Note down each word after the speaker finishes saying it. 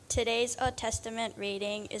Today's Old Testament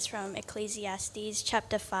reading is from Ecclesiastes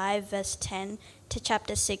chapter 5 verse 10 to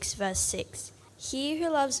chapter 6 verse 6. He who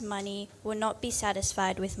loves money will not be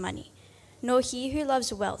satisfied with money, nor he who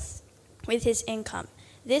loves wealth with his income.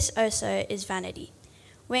 This also is vanity.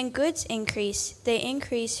 When goods increase, they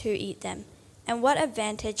increase who eat them. And what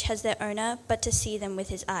advantage has their owner but to see them with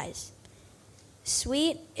his eyes?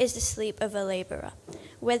 Sweet is the sleep of a laborer,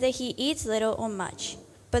 whether he eats little or much.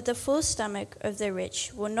 But the full stomach of the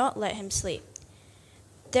rich will not let him sleep.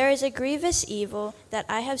 There is a grievous evil that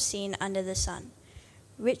I have seen under the sun.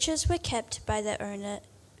 Riches were kept by their owner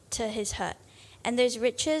to his hurt, and those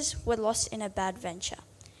riches were lost in a bad venture.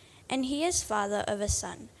 And he is father of a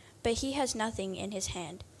son, but he has nothing in his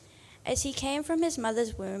hand. As he came from his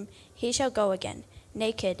mother's womb, he shall go again,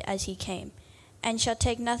 naked as he came, and shall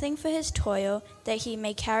take nothing for his toil that he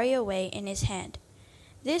may carry away in his hand.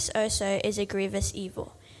 This also is a grievous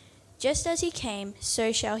evil. Just as he came,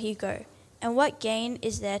 so shall he go. And what gain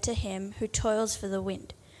is there to him who toils for the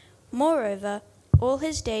wind? Moreover, all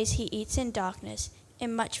his days he eats in darkness,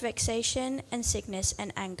 in much vexation and sickness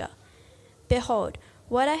and anger. Behold,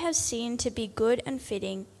 what I have seen to be good and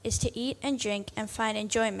fitting is to eat and drink and find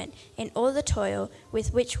enjoyment in all the toil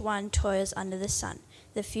with which one toils under the sun,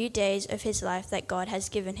 the few days of his life that God has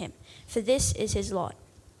given him, for this is his lot.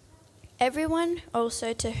 Everyone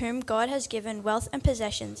also to whom God has given wealth and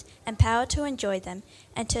possessions and power to enjoy them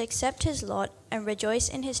and to accept his lot and rejoice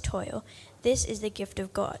in his toil, this is the gift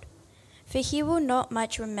of God. For he will not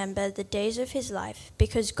much remember the days of his life,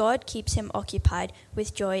 because God keeps him occupied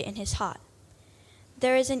with joy in his heart.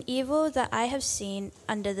 There is an evil that I have seen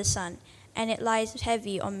under the sun, and it lies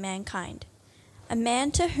heavy on mankind. A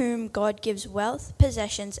man to whom God gives wealth,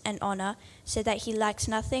 possessions, and honor, so that he lacks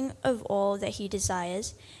nothing of all that he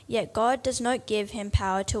desires, yet God does not give him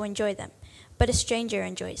power to enjoy them, but a stranger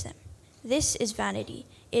enjoys them. This is vanity.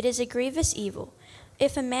 It is a grievous evil.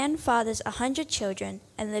 If a man fathers 100 children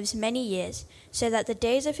and lives many years, so that the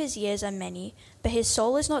days of his years are many, but his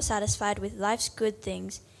soul is not satisfied with life's good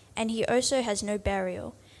things, and he also has no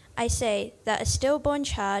burial, I say that a stillborn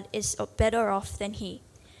child is better off than he.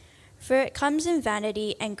 For it comes in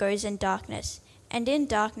vanity and goes in darkness, and in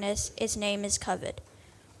darkness its name is covered.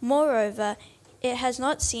 Moreover, it has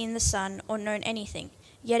not seen the sun or known anything,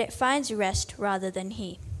 yet it finds rest rather than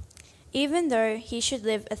he. Even though he should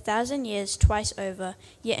live 1,000 years twice over,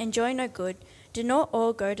 yet enjoy no good, do not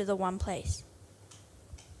all go to the one place.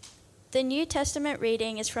 The New Testament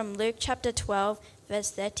reading is from Luke chapter 12, verse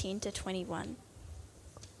 13 to 21.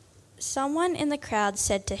 Someone in the crowd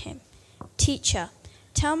said to him, "Teacher,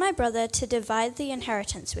 tell my brother to divide the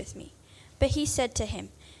inheritance with me." But he said to him,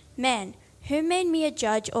 "Man, who made me a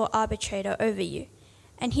judge or arbitrator over you?"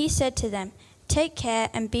 And he said to them, "Take care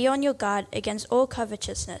and be on your guard against all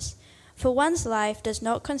covetousness, for one's life does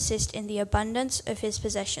not consist in the abundance of his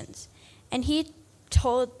possessions." And he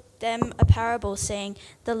told them a parable, saying,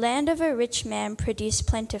 "The land of a rich man produced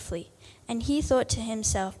plentifully. And he thought to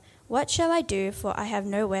himself, 'What shall I do, for I have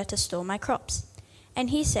nowhere to store my crops?' And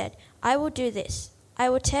he said, 'I will do this. I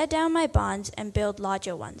will tear down my barns and build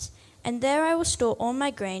larger ones, and there I will store all my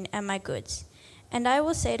grain and my goods. And I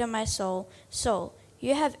will say to my soul, Soul,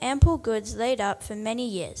 you have ample goods laid up for many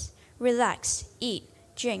years. Relax, eat,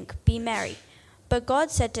 drink, be merry.' But God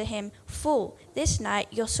said to him, 'Fool, this night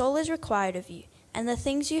your soul is required of you, and the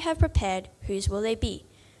things you have prepared, whose will they be?'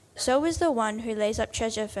 So is the one who lays up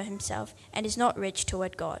treasure for himself and is not rich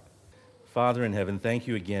toward God." Father in heaven, thank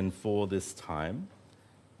you again for this time,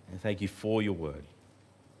 and thank you for your word.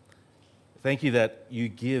 Thank you that you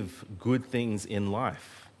give good things in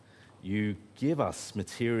life. You give us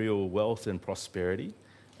material wealth and prosperity,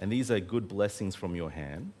 and these are good blessings from your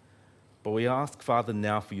hand. But we ask, Father,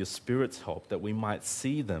 now for your Spirit's help, that we might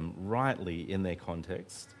see them rightly in their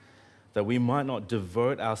context, that we might not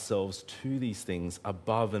devote ourselves to these things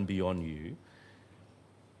above and beyond you,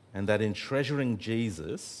 and that in treasuring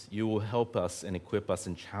Jesus, you will help us and equip us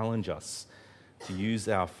and challenge us to use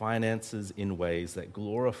our finances in ways that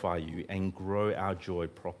glorify you and grow our joy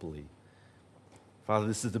properly. Father,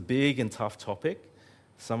 this is a big and tough topic.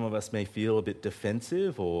 Some of us may feel a bit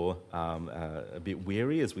defensive or a bit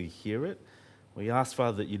weary as we hear it. We ask,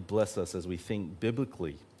 Father, that you'd bless us as we think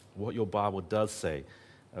biblically what your Bible does say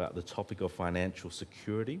about the topic of financial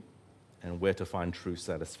security and where to find true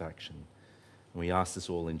satisfaction. And we ask this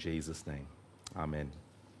all in Jesus' name. Amen.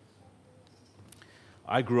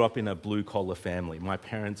 I grew up in a blue-collar family. My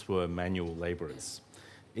parents were manual laborers.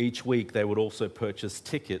 Each week, they would also purchase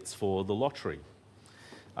tickets for the lottery.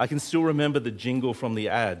 I can still remember the jingle from the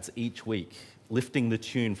ads each week, lifting the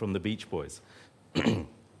tune from the Beach Boys.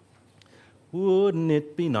 Wouldn't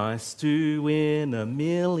it be nice to win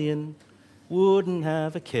 1,000,000? Wouldn't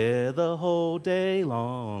have a care the whole day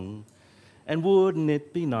long. And wouldn't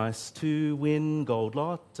it be nice to win Gold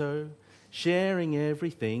Lotto, sharing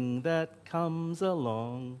everything that comes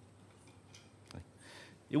along?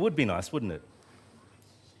 It would be nice, wouldn't it?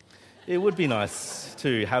 It would be nice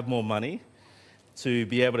to have more money, to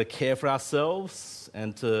be able to care for ourselves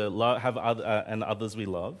and to have and others we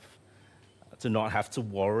love, to not have to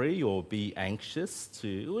worry or be anxious.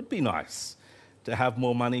 It would be nice to have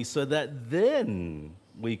more money so that then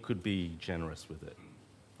we could be generous with it,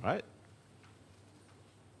 right?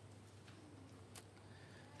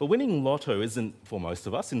 But winning lotto isn't for most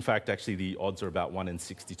of us. In fact, actually, the odds are about 1 in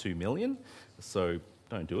 62 million, so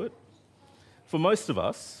don't do it. For most of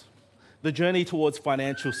us, the journey towards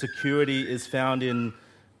financial security is found in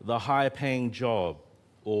the high-paying job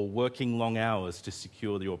or working long hours to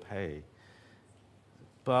secure your pay.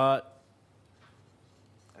 But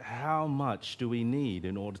how much do we need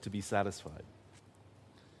in order to be satisfied?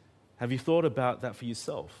 Have you thought about that for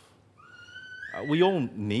yourself? We all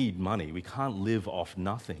need money. We can't live off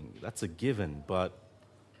nothing. That's a given. But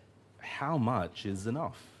how much is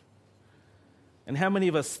enough? And how many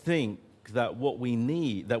of us think that we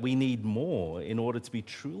need more in order to be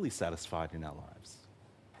truly satisfied in our lives?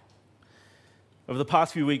 Over the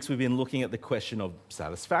past few weeks, we've been looking at the question of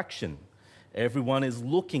satisfaction. Everyone is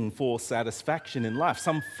looking for satisfaction in life,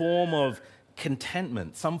 some form of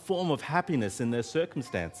contentment, some form of happiness in their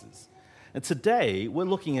circumstances. And today, we're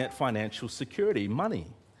looking at financial security, money.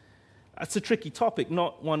 That's a tricky topic,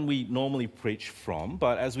 not one we normally preach from,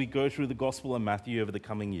 but as we go through the Gospel of Matthew over the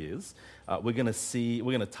coming years, we're going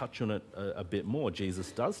to touch on it a bit more.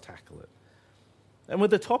 Jesus does tackle it. And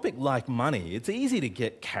with a topic like money, it's easy to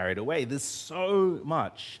get carried away. There's so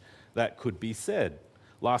much that could be said.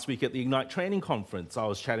 Last week at the Ignite Training Conference, I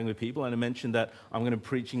was chatting with people and I mentioned that I'm going to be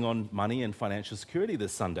preaching on money and financial security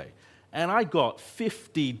this Sunday. And I got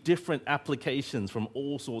 50 different applications from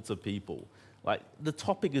all sorts of people. Like, the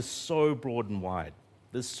topic is so broad and wide.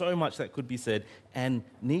 There's so much that could be said and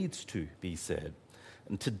needs to be said.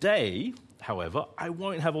 And today, however, I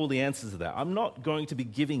won't have all the answers to that. I'm not going to be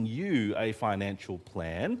giving you a financial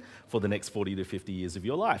plan for the next 40 to 50 years of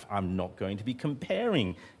your life. I'm not going to be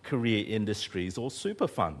comparing career industries or super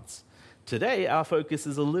funds. Today, our focus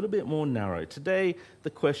is a little bit more narrow. Today, the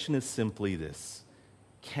question is simply this: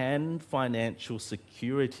 can financial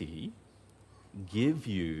security give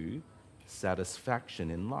you satisfaction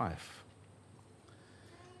in life?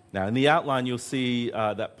 Now, in the outline, you'll see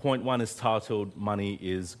that point 1 is titled, Money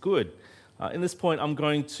is Good. In this point, I'm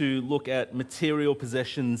going to look at material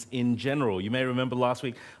possessions in general. You may remember last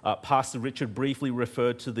week, Pastor Richard briefly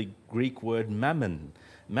referred to the Greek word mammon.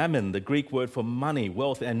 Mammon, the Greek word for money,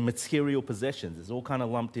 wealth, and material possessions. It's all kind of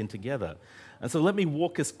lumped in together. And so let me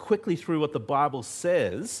walk us quickly through what the Bible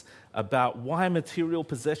says about why material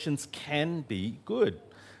possessions can be good.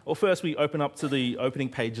 Well, first we open up to the opening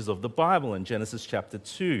pages of the Bible in Genesis chapter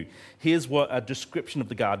 2. Here's what a description of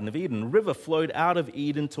the Garden of Eden. A river flowed out of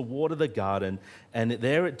Eden to water the garden, and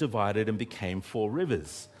there it divided and became 4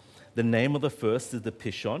 rivers. The name of the first is the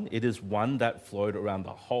Pishon. It is one that flowed around the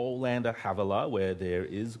whole land of Havilah, where there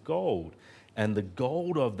is gold. And the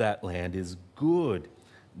gold of that land is good.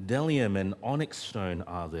 Bdellium and onyx stone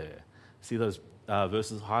are there. See those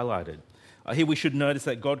verses highlighted. Here we should notice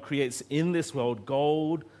that God creates in this world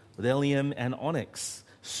gold, bdellium, and onyx,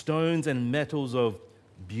 stones and metals of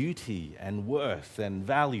beauty and worth and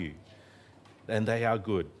value. And they are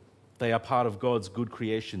good. They are part of God's good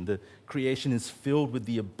creation. The creation is filled with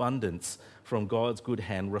the abundance from God's good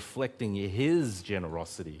hand, reflecting His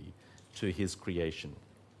generosity to His creation.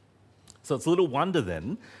 So it's little wonder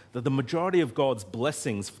then that the majority of God's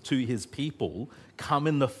blessings to His people come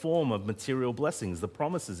in the form of material blessings, the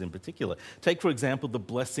promises in particular. Take, for example, the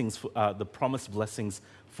promised blessings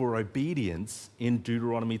for obedience in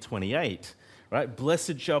Deuteronomy 28. Right?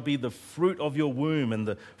 Blessed shall be the fruit of your womb and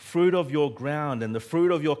the fruit of your ground and the fruit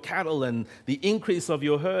of your cattle and the increase of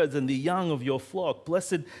your herds and the young of your flock.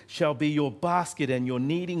 Blessed shall be your basket and your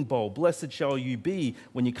kneading bowl. Blessed shall you be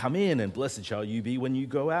when you come in, and blessed shall you be when you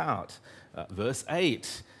go out. Verse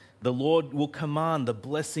 8, the Lord will command the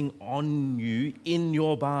blessing on you in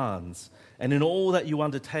your barns and in all that you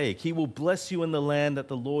undertake. He will bless you in the land that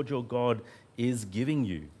the Lord your God is giving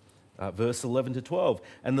you. Verse 11 to 12,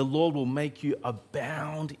 and the Lord will make you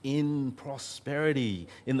abound in prosperity,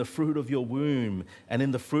 in the fruit of your womb, and in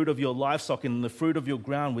the fruit of your livestock, and in the fruit of your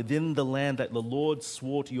ground, within the land that the Lord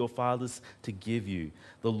swore to your fathers to give you.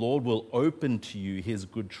 The Lord will open to you his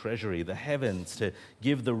good treasury, the heavens, to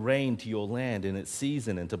give the rain to your land in its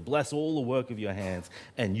season, and to bless all the work of your hands.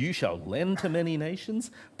 And you shall lend to many nations,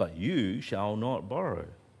 but you shall not borrow.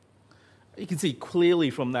 You can see clearly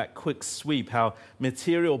from that quick sweep how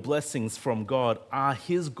material blessings from God are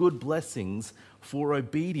his good blessings for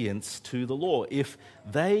obedience to the law. If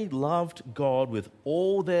they loved God with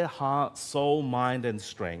all their heart, soul, mind, and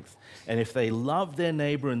strength, and if they loved their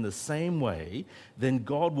neighbor in the same way, then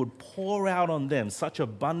God would pour out on them such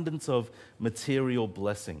abundance of material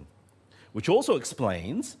blessing, which also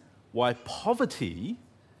explains why poverty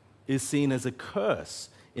is seen as a curse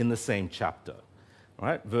in the same chapter.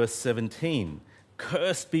 Right? Verse 17,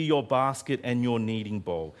 cursed be your basket and your kneading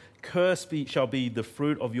bowl. Shall be the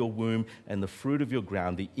fruit of your womb and the fruit of your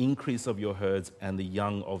ground, the increase of your herds and the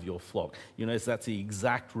young of your flock. You notice that's the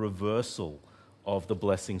exact reversal of the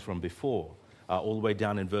blessings from before, all the way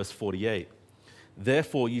down in verse 48.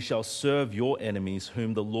 Therefore you shall serve your enemies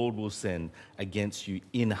whom the Lord will send against you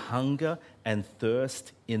in hunger and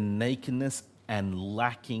thirst, in nakedness and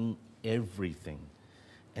lacking everything.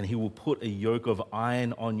 And he will put a yoke of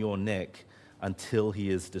iron on your neck until he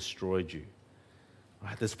has destroyed you.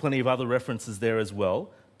 Right, there's plenty of other references there as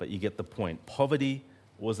well, but you get the point. Poverty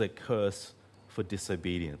was a curse for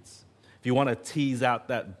disobedience. If you want to tease out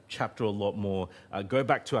that chapter a lot more, go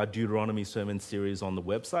back to our Deuteronomy sermon series on the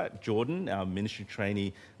website. Jordan, our ministry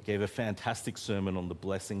trainee, gave a fantastic sermon on the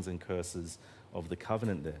blessings and curses of the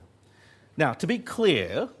covenant there. Now, to be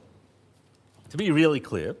really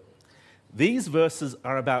clear, these verses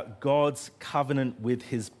are about God's covenant with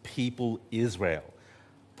his people Israel.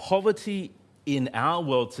 Poverty in our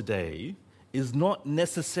world today is not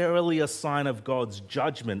necessarily a sign of God's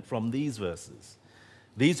judgment from these verses.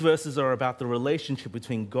 These verses are about the relationship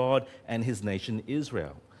between God and his nation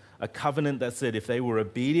Israel. A covenant that said if they were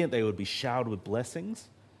obedient, they would be showered with blessings.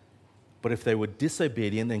 But if they were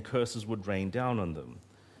disobedient, then curses would rain down on them.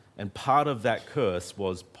 And part of that curse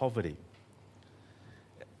was poverty.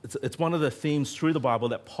 It's one of the themes through the Bible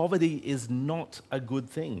that poverty is not a good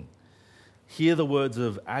thing. Hear the words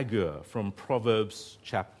of Agur from Proverbs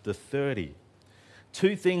chapter 30.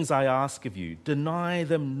 2 things I ask of you, deny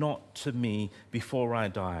them not to me before I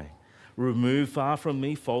die. Remove far from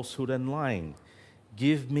me falsehood and lying.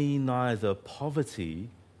 Give me neither poverty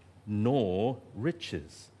nor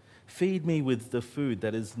riches. Feed me with the food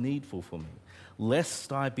that is needful for me,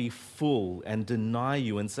 lest I be full and deny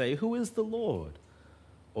you and say, who is the Lord?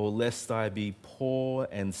 Or lest I be poor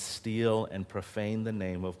and steal and profane the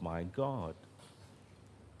name of my God.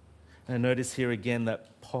 And notice here again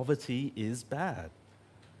that poverty is bad.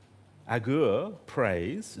 Agur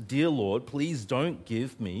prays, dear Lord, please don't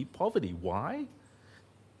give me poverty. Why?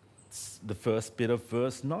 It's the first bit of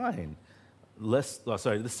verse 9.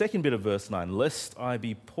 The second bit of verse 9. Lest I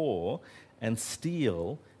be poor and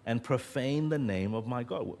steal and profane the name of my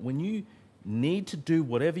God. When you need to do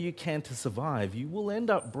whatever you can to survive, you will end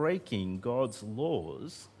up breaking God's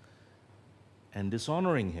laws and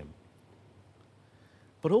dishonoring him.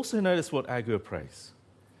 But also notice what Agur prays.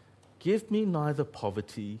 Give me neither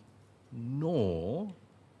poverty nor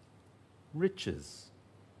riches.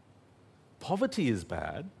 Poverty is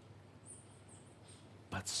bad,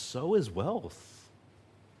 but so is wealth.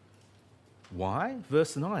 Why?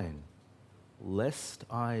 Verse 9. Lest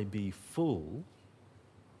I be full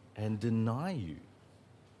and deny you.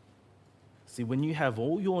 See, when you have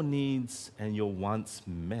all your needs and your wants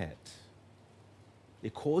met,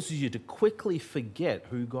 it causes you to quickly forget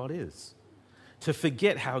who God is, to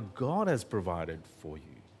forget how God has provided for you.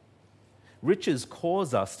 Riches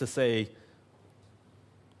cause us to say,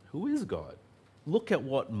 who is God? Look at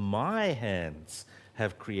what my hands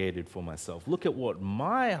have created for myself. Look at what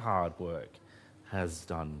my hard work has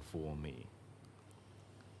done for me.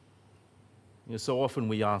 You know, so often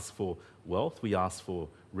we ask for wealth, we ask for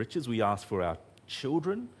riches, we ask for our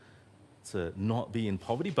children to not be in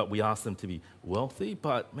poverty, but we ask them to be wealthy.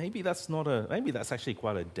 But maybe that's actually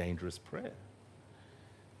quite a dangerous prayer.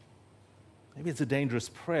 Maybe it's a dangerous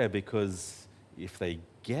prayer because if they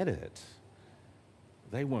get it,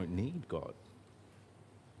 they won't need God.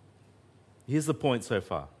 Here's the point so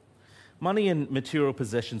far. Money and material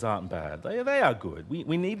possessions aren't bad. They are good.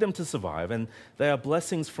 We need them to survive, and they are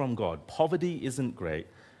blessings from God. Poverty isn't great,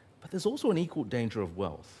 but there's also an equal danger of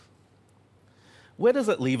wealth. Where does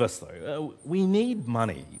it leave us, though? We need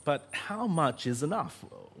money, but how much is enough?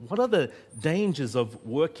 What are the dangers of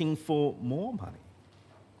working for more money?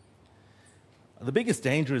 The biggest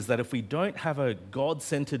danger is that if we don't have a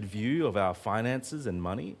God-centered view of our finances and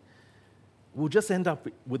money, we'll just end up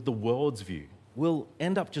with the world's view. We'll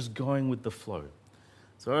end up just going with the flow.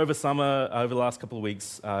 So over the last couple of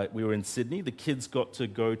weeks, we were in Sydney. The kids got to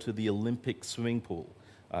go to the Olympic swimming pool,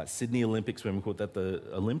 Sydney Olympic swimming pool that the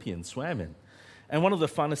Olympians swam in. And one of the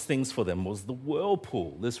funnest things for them was the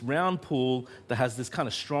whirlpool, this round pool that has this kind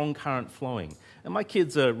of strong current flowing. And my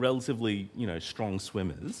kids are relatively, strong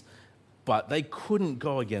swimmers, but they couldn't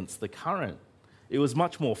go against the current. It was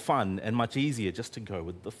much more fun and much easier just to go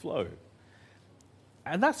with the flow.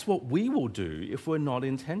 And that's what we will do if we're not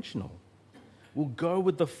intentional. We'll go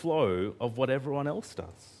with the flow of what everyone else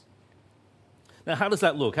does. Now, how does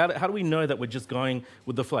that look? How do we know that we're just going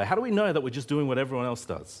with the flow? How do we know that we're just doing what everyone else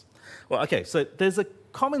does? Well, okay, so there's a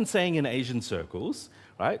common saying in Asian circles,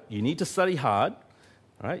 right? You need to study hard,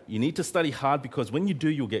 right? You need to study hard because when you do,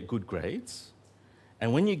 you'll get good grades.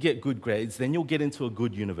 And when you get good grades, then you'll get into a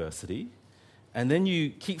good university. And then you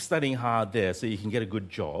keep studying hard there so you can get a good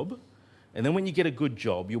job. And then when you get a good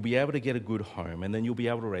job, you'll be able to get a good home, and then you'll be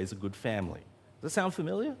able to raise a good family. Does that sound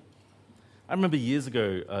familiar? I remember years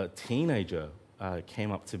ago, a teenager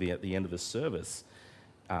came up to me at the end of the service.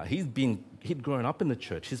 He'd grown up in the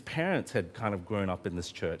church. His parents had kind of grown up in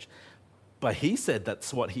this church. But he said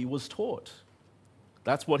that's what he was taught.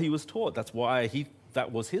 That's what he was taught. That's why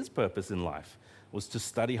that was his purpose in life, was to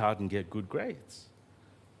study hard and get good grades.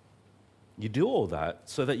 You do all that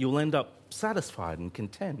so that you'll end up satisfied and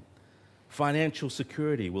content. Financial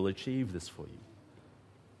security will achieve this for you.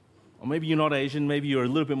 Or maybe you're not Asian, maybe you're a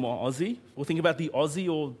little bit more Aussie. Well, think about the Aussie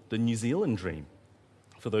or the New Zealand dream,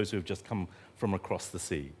 for those who have just come from across the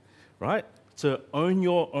sea, right? To own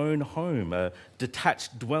your own home, a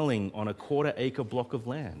detached dwelling on a quarter-acre block of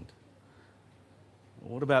land.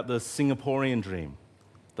 What about the Singaporean dream,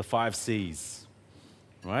 the 5 Cs,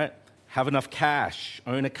 right? Have enough cash,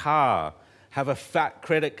 own a car, have a fat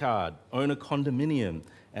credit card, own a condominium,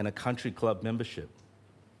 and a country club membership.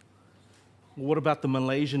 What about the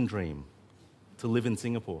Malaysian dream, to live in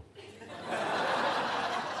Singapore?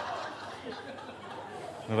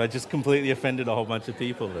 Have I just completely offended a whole bunch of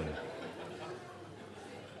people then?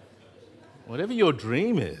 Whatever your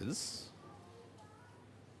dream is,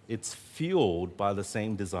 it's fueled by the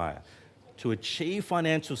same desire to achieve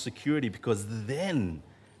financial security, because then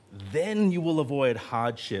you will avoid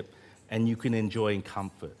hardship and you can enjoy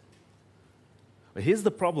comfort. But here's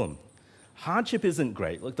the problem. Hardship isn't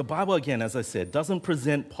great. Look, the Bible, again, as I said, doesn't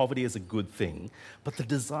present poverty as a good thing, but the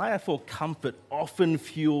desire for comfort often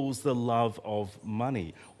fuels the love of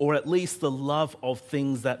money, or at least the love of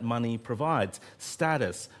things that money provides.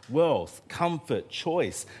 Status, wealth, comfort,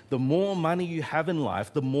 choice. The more money you have in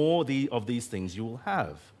life, the more of these things you will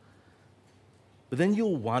have. But then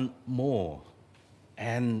you'll want more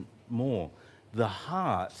and more. The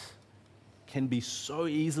heart can be so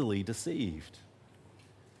easily deceived.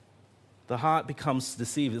 The heart becomes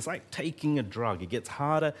deceived. It's like taking a drug. It gets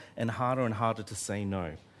harder and harder and harder to say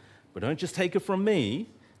no. But don't just take it from me.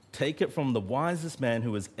 Take it from the wisest man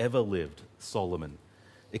who has ever lived, Solomon.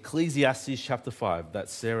 Ecclesiastes chapter 5, that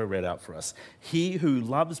Sarah read out for us. He who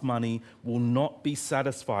loves money will not be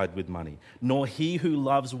satisfied with money, nor he who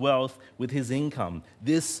loves wealth with his income.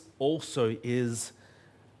 This also is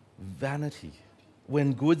vanity.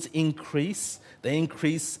 When goods increase, they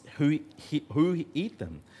increase who eat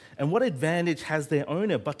them. And what advantage has their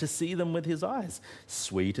owner but to see them with his eyes?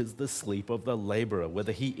 Sweet is the sleep of the laborer,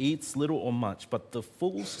 whether he eats little or much, but the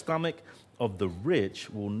full stomach of the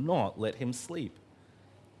rich will not let him sleep.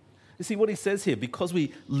 You see what he says here? Because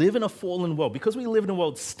we live in a fallen world, because we live in a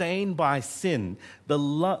world stained by sin, the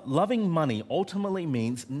loving money ultimately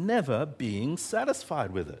means never being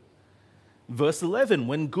satisfied with it. Verse 11,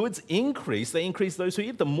 when goods increase, they increase those who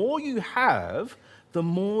eat. The more you have, the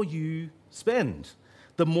more you spend.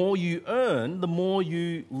 The more you earn, the more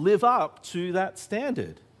you live up to that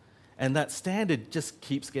standard. And that standard just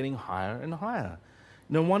keeps getting higher and higher.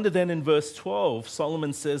 No wonder then in verse 12,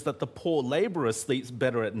 Solomon says that the poor laborer sleeps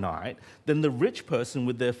better at night than the rich person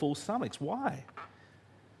with their full stomachs. Why?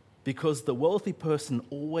 Because the wealthy person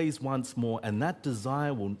always wants more, and that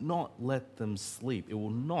desire will not let them sleep. It will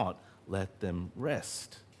not let them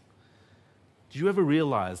rest. Do you ever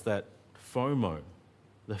realize that FOMO,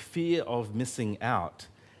 the fear of missing out,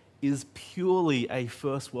 is purely a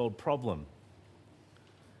first world problem?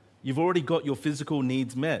 You've already got your physical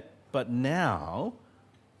needs met, but now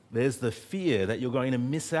there's the fear that you're going to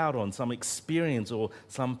miss out on some experience or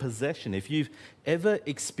some possession. If you've ever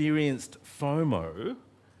experienced FOMO,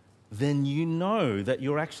 then you know that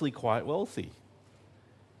you're actually quite wealthy.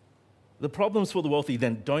 The problems for the wealthy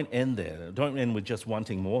then don't end there. Don't end with just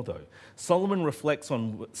wanting more, though. Solomon reflects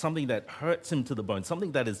on something that hurts him to the bone,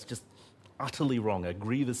 something that is just utterly wrong, a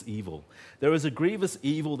grievous evil. There is a grievous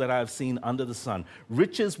evil that I have seen under the sun.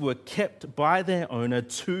 Riches were kept by their owner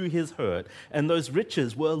to his hurt, and those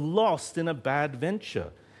riches were lost in a bad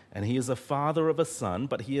venture. And he is a father of a son,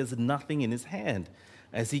 but he has nothing in his hand.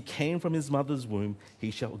 As he came from his mother's womb,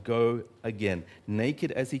 he shall go again,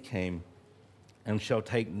 naked as he came, and shall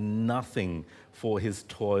take nothing for his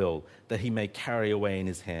toil that he may carry away in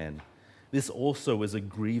his hand. This also is a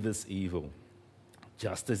grievous evil.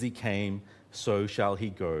 Just as he came, so shall he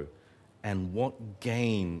go. And what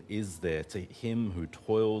gain is there to him who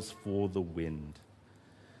toils for the wind?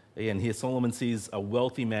 Again, here Solomon sees a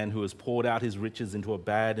wealthy man who has poured out his riches into a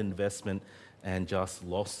bad investment and just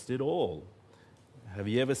lost it all. Have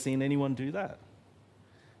you ever seen anyone do that?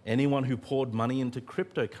 Anyone who poured money into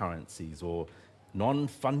cryptocurrencies or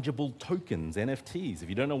non-fungible tokens, NFTs. If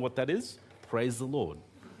you don't know what that is, praise the Lord.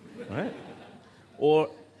 Right? Or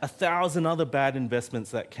 1,000 other bad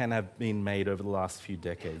investments that can have been made over the last few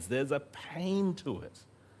decades. There's a pain to it.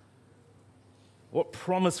 What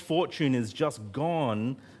promised fortune is just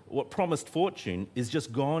gone. What promised fortune is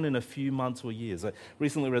just gone in a few months or years. I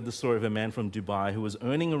recently read the story of a man from Dubai who was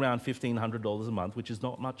earning around $1,500 a month, which is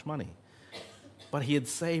not much money. But he had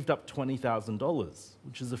saved up $20,000,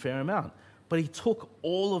 which is a fair amount. But he took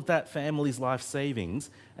all of that family's life savings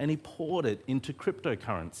and he poured it into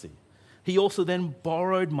cryptocurrency. He also then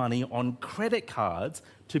borrowed money on credit cards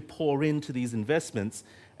to pour into these investments.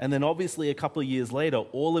 And then obviously a couple of years later,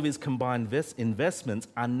 all of his combined investments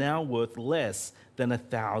are now worth less than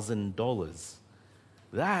 $1,000.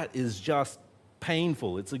 That is just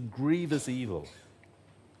painful. It's a grievous evil.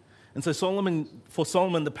 And so for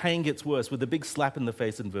Solomon, the pain gets worse with a big slap in the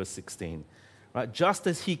face in verse 16. Right? Just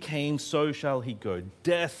as he came, so shall he go.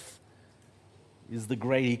 Death is the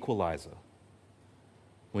great equalizer.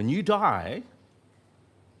 When you die,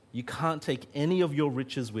 you can't take any of your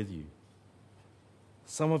riches with you.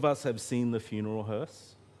 Some of us have seen the funeral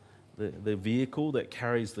hearse, the vehicle that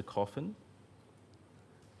carries the coffin,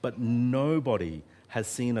 but nobody has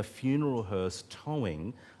seen a funeral hearse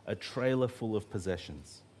towing a trailer full of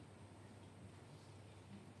possessions.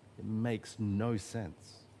 It makes no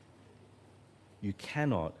sense. You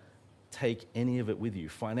cannot take any of it with you.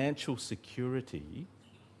 Financial security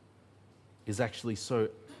is actually so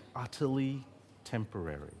utterly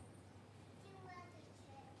temporary.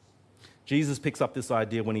 Jesus picks up this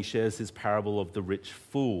idea when he shares his parable of the rich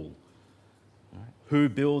fool, right, who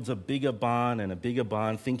builds a bigger barn and a bigger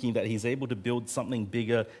barn, thinking that he's able to build something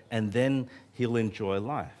bigger and then he'll enjoy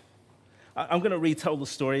life. I'm going to retell the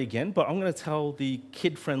story again, but I'm going to tell the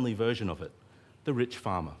kid-friendly version of it, the rich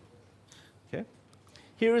farmer. Okay?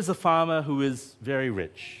 Here is a farmer who is very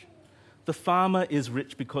rich. The farmer is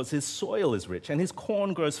rich because his soil is rich and his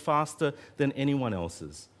corn grows faster than anyone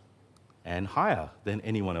else's and higher than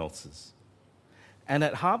anyone else's. And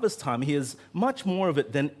at harvest time, he has much more of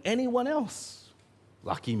it than anyone else.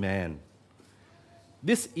 Lucky man.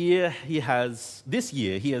 This year he has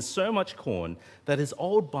so much corn that his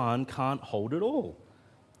old barn can't hold it all.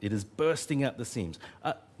 It is bursting at the seams.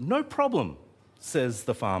 No problem, says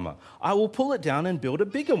the farmer. I will pull it down and build a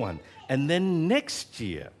bigger one. And then next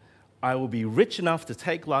year, I will be rich enough to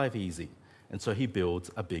take life easy. And so he builds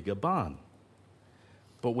a bigger barn.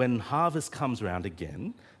 But when harvest comes around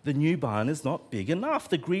again, the new barn is not big enough.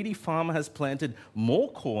 The greedy farmer has planted more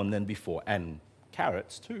corn than before, and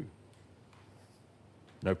carrots too.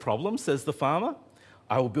 No problem, says the farmer.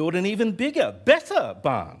 I will build an even bigger, better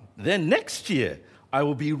barn. Then next year, I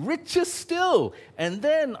will be richer still, and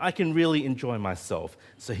then I can really enjoy myself.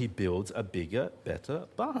 So he builds a bigger, better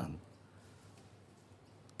barn.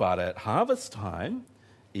 But at harvest time,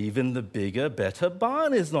 even the bigger, better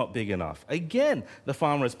barn is not big enough. Again, the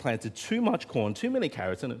farmer has planted too much corn, too many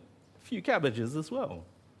carrots, and a few cabbages as well.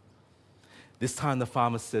 This time the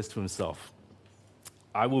farmer says to himself,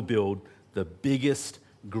 I will build the biggest,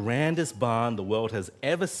 grandest barn the world has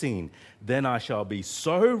ever seen. Then I shall be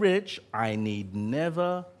so rich, I need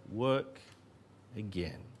never work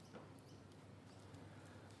again.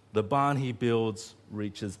 The barn he builds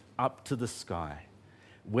reaches up to the sky.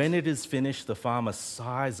 When it is finished, the farmer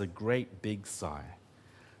sighs a great big sigh.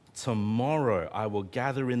 Tomorrow I will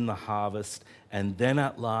gather in the harvest, and then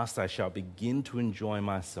at last I shall begin to enjoy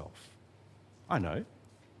myself. I know,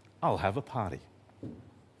 I'll have a party.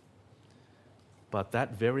 But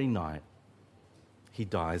that very night, he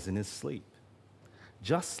dies in his sleep.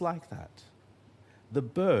 Just like that. The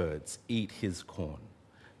birds eat his corn.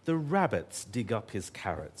 The rabbits dig up his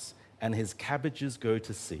carrots, and his cabbages go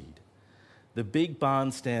to seed. The big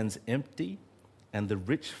barn stands empty, and the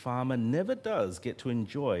rich farmer never does get to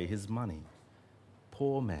enjoy his money.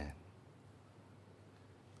 Poor man.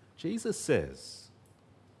 Jesus says,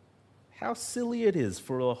 how silly it is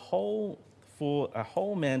for a whole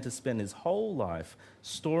man to spend his whole life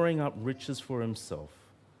storing up riches for himself.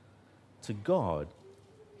 To God,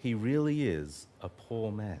 he really is a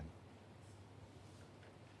poor man.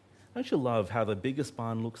 Don't you love how the biggest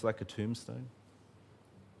barn looks like a tombstone?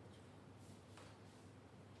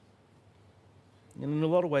 And in a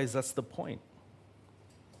lot of ways, that's the point.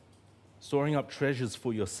 Storing up treasures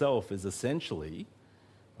for yourself is essentially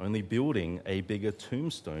only building a bigger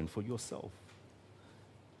tombstone for yourself.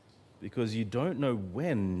 Because you don't know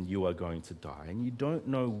when you are going to die, and you don't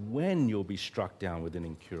know when you'll be struck down with an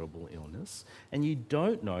incurable illness, and you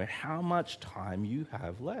don't know how much time you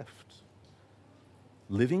have left.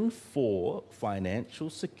 Living for financial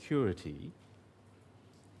security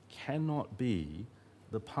cannot be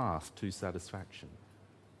the path to satisfaction.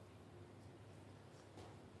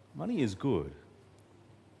 Money is good,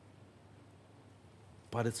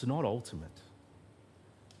 but it's not ultimate.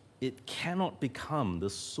 It cannot become the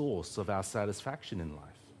source of our satisfaction in life.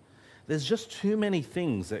 There's just too many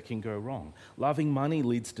things that can go wrong. Loving money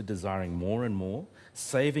leads to desiring more and more.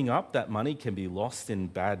 Saving up that money can be lost in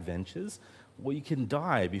bad ventures, or you can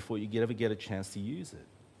die before you ever get a chance to use it.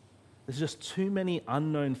 There's just too many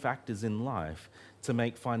unknown factors in life to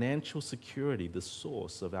make financial security the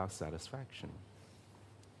source of our satisfaction.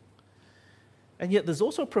 And yet there's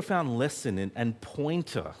also a profound lesson and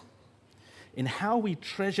pointer in how we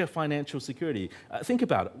treasure financial security. Think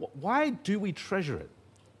about it. Why do we treasure it?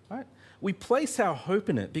 Right? We place our hope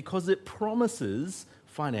in it because it promises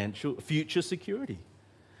financial future security.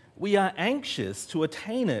 We are anxious to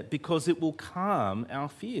attain it because it will calm our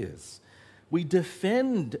fears. We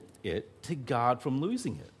defend it to guard from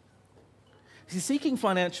losing it. See, seeking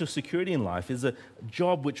financial security in life is a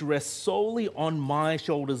job which rests solely on my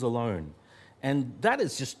shoulders alone. And that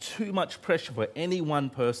is just too much pressure for any one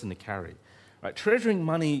person to carry. Right? Treasuring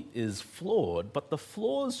money is flawed, but the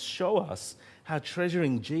flaws show us how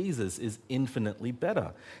treasuring Jesus is infinitely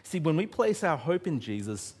better. See, when we place our hope in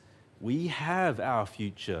Jesus, we have our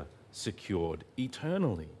future secured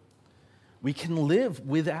eternally. We can live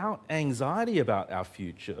without anxiety about our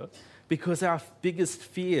future because our biggest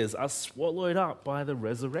fears are swallowed up by the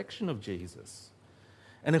resurrection of Jesus.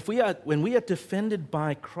 And when we are defended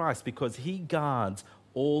by Christ because he guards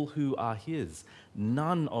all who are his,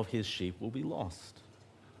 none of his sheep will be lost.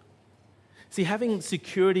 See, having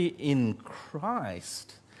security in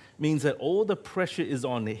Christ means that all the pressure is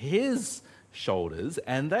on his shoulders,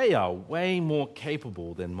 and they are way more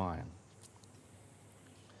capable than mine.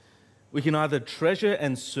 We can either treasure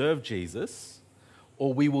and serve Jesus,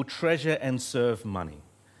 or we will treasure and serve money.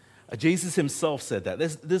 Jesus himself said that.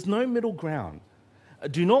 There's no middle ground.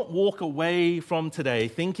 Do not walk away from today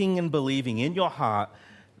thinking and believing in your heart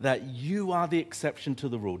that you are the exception to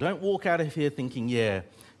the rule. Don't walk out of here thinking, yeah,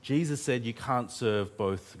 Jesus said you can't serve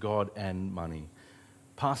both God and money.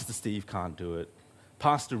 Pastor Steve can't do it.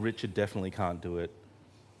 Pastor Richard definitely can't do it.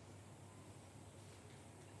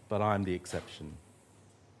 But I'm the exception.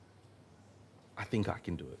 I think I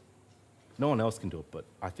can do it. No one else can do it, but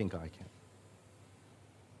I think I can.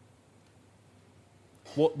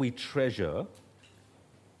 What we treasure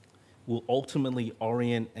will ultimately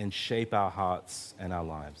orient and shape our hearts and our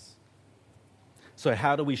lives. So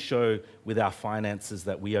how do we show with our finances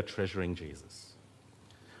that we are treasuring Jesus?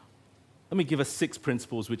 Let me give us 6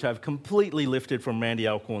 principles which I've completely lifted from Randy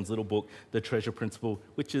Alcorn's little book, The Treasure Principle,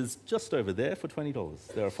 which is just over there for $20.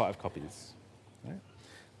 There are 5 copies.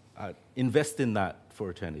 Right? Invest in that for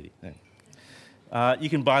eternity. Yeah. You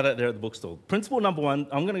can buy that there at the bookstore. Principle number 1,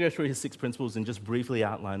 I'm going to go through his 6 principles and just briefly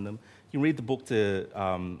outline them. You can read the book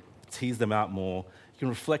to tease them out more. You can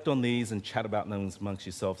reflect on these and chat about them amongst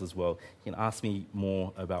yourselves as well. You can ask me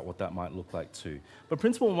more about what that might look like too. But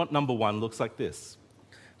principle number 1 looks like this.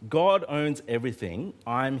 God owns everything.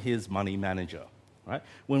 I'm his money manager. Right?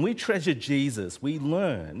 When we treasure Jesus, we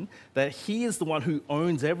learn that he is the one who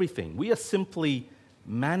owns everything. We are simply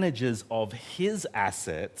managers of his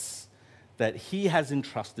assets that he has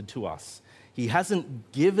entrusted to us. He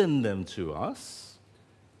hasn't given them to us.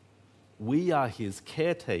 We are his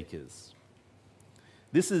caretakers.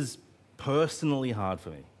 This is personally hard for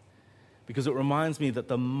me because it reminds me that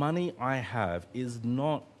the money I have is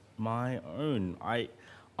not my own.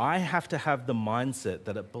 I have to have the mindset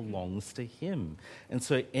that it belongs to him. And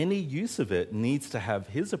so any use of it needs to have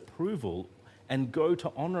his approval and go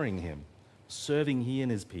to honoring him, serving he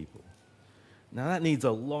and his people. Now that needs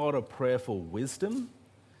a lot of prayerful wisdom,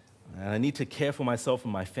 and I need to care for myself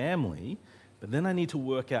and my family But then I need to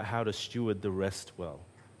work out how to steward the rest well.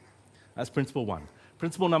 That's principle one.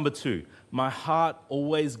 Principle number two, my heart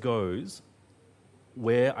always goes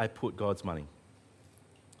where I put God's money.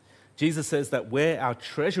 Jesus says that where our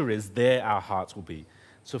treasure is, there our hearts will be.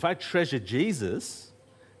 So if I treasure Jesus,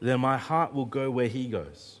 then my heart will go where he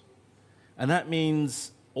goes. And that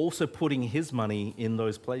means also putting his money in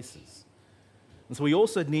those places. And so we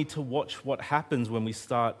also need to watch what happens when we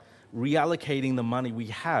start reallocating the money we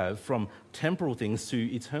have from temporal things to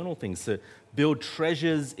eternal things. To build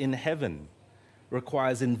treasures in heaven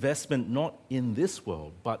requires investment not in this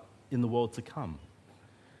world, but in the world to come.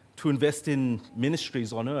 To invest in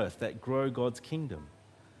ministries on earth that grow God's kingdom.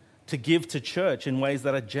 To give to church in ways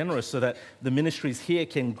that are generous so that the ministries here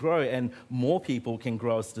can grow and more people can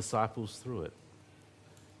grow as disciples through it.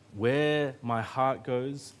 Where my heart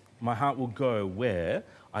goes, my heart will go where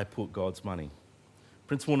I put God's money.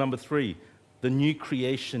 Principle number three, the new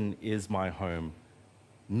creation is my home,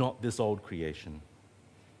 not this old creation.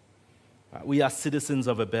 We are citizens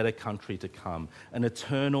of a better country to come, an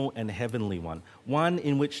eternal and heavenly one, one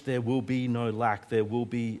in which there will be no lack, there will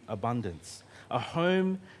be abundance. A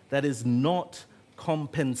home that is not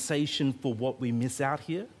compensation for what we miss out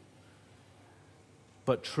here,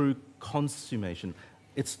 but true consummation.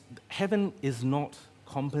 Heaven is not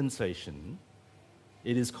compensation,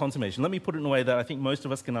 it is consummation. Let me put it in a way that I think most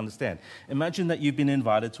of us can understand. Imagine that you've been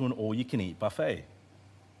invited to an all-you-can-eat buffet.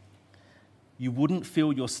 You wouldn't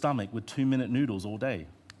fill your stomach with 2-minute noodles all day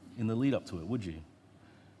in the lead up to it, would you?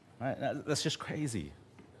 Right? That's just crazy.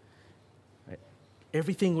 Right?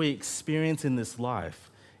 Everything we experience in this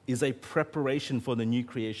life is a preparation for the new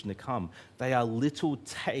creation to come. They are little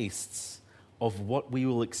tastes of what we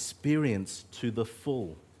will experience to the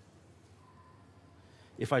full.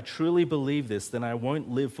 If I truly believe this, then I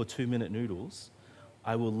won't live for 2-minute noodles.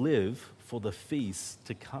 I will live for the feast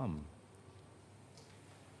to come.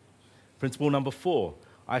 Principle number 4,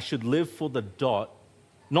 I should live for the dot.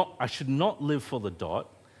 I should not live for the dot,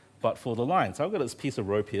 but for the line. So I've got this piece of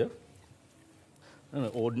rope here.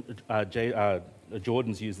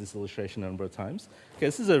 Jordan's used this illustration a number of times. Okay,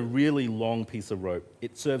 this is a really long piece of rope.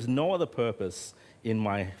 It serves no other purpose in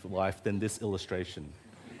my life than this illustration,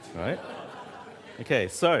 right? Okay,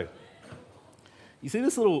 so you see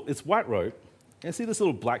this it's white rope, and you see this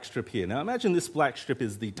little black strip here. Now imagine this black strip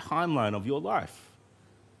is the timeline of your life.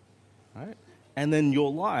 Right? And then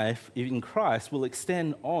your life in Christ will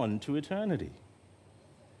extend on to eternity.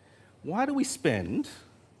 Why do we spend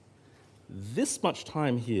this much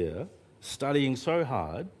time here studying so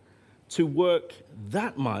hard to work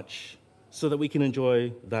that much so that we can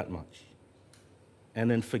enjoy that much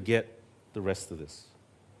and then forget the rest of this?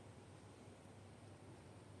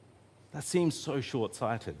 That seems so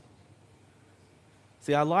short-sighted.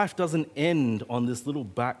 See, our life doesn't end on this little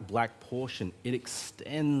black portion. It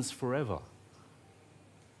extends forever.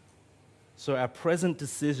 So our present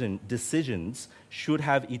decisions should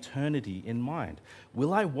have eternity in mind.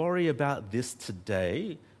 Will I worry about this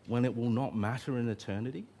today when it will not matter in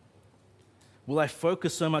eternity? Will I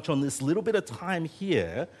focus so much on this little bit of time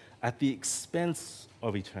here at the expense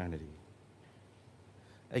of eternity?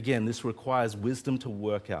 Again, this requires wisdom to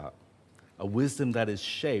work out, a wisdom that is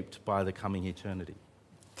shaped by the coming eternity.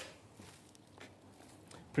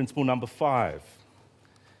 Principle number 5,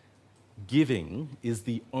 giving is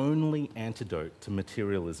the only antidote to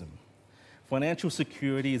materialism. Financial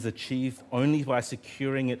security is achieved only by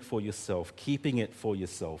securing it for yourself, keeping it for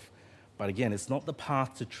yourself. But again, it's not the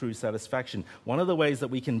path to true satisfaction. One of the ways that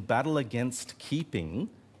we can battle against keeping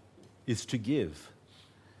is to give,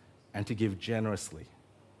 and to give generously.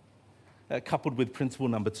 Coupled with principle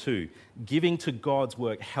number 2, giving to God's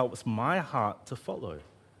work helps my heart to follow.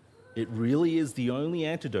 It really is the only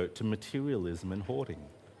antidote to materialism and hoarding.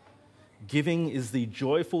 Giving is the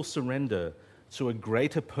joyful surrender to a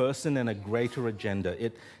greater person and a greater agenda.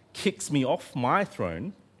 It kicks me off my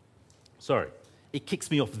throne. It kicks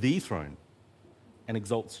me off the throne and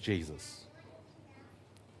exalts Jesus.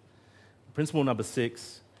 Principle number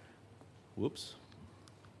 6.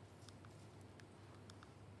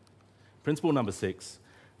 Principle number 6.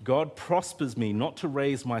 God prospers me not to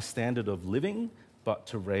raise my standard of living, but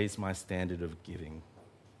to raise my standard of giving.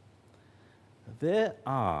 There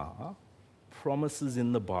are promises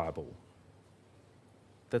in the Bible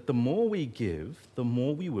that the more we give, the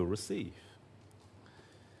more we will receive.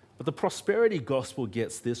 But the prosperity gospel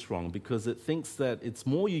gets this wrong because it thinks that it's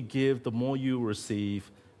more you give, the more you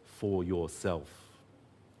receive for yourself.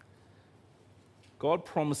 God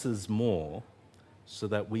promises more so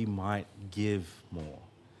that we might give more.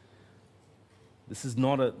 This is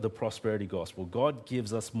not the prosperity gospel. God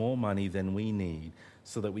gives us more money than we need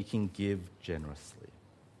so that we can give generously.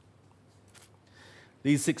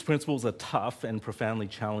 These 6 principles are tough and profoundly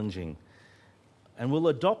challenging, and we'll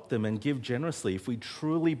adopt them and give generously if we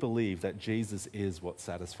truly believe that Jesus is what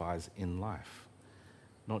satisfies in life,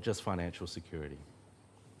 not just financial security.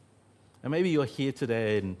 And maybe you're here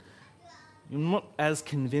today and you're not as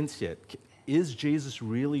convinced yet. Is Jesus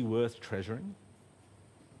really worth treasuring?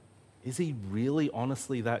 Is he really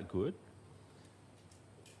honestly that good?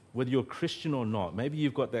 Whether you're Christian or not, maybe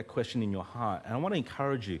you've got that question in your heart. And I want to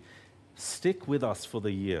encourage you, stick with us for the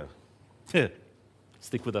year.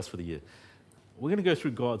 Stick with us for the year. We're going to go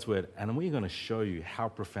through God's word and we're going to show you how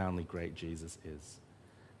profoundly great Jesus is.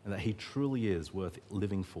 And that he truly is worth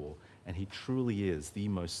living for. And he truly is the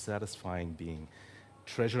most satisfying being.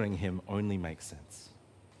 Treasuring him only makes sense.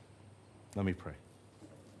 Let me pray.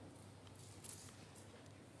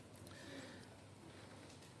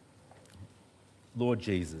 Lord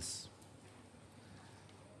Jesus,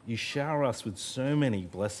 you shower us with so many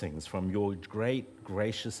blessings from your great,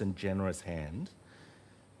 gracious, and generous hand.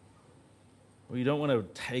 We don't want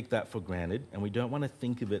to take that for granted, and we don't want to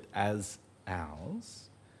think of it as ours,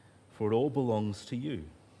 for it all belongs to you.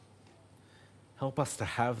 Help us to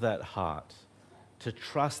have that heart, to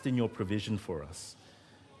trust in your provision for us.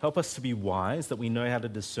 Help us to be wise, that we know how to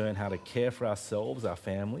discern how to care for ourselves, our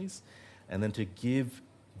families, and then to give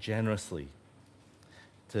generously.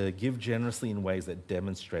 To give generously in ways that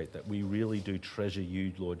demonstrate that we really do treasure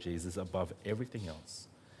you, Lord Jesus, above everything else.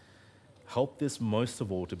 Help this most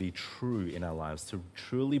of all to be true in our lives, to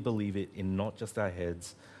truly believe it in not just our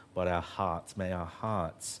heads, but our hearts. May our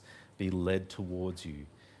hearts be led towards you,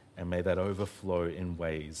 and may that overflow in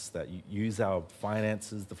ways that you use our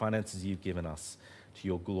finances, the finances you've given us, to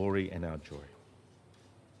your glory and our joy.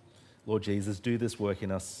 Lord Jesus, do this work in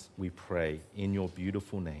us, we pray, in your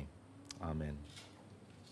beautiful name. Amen.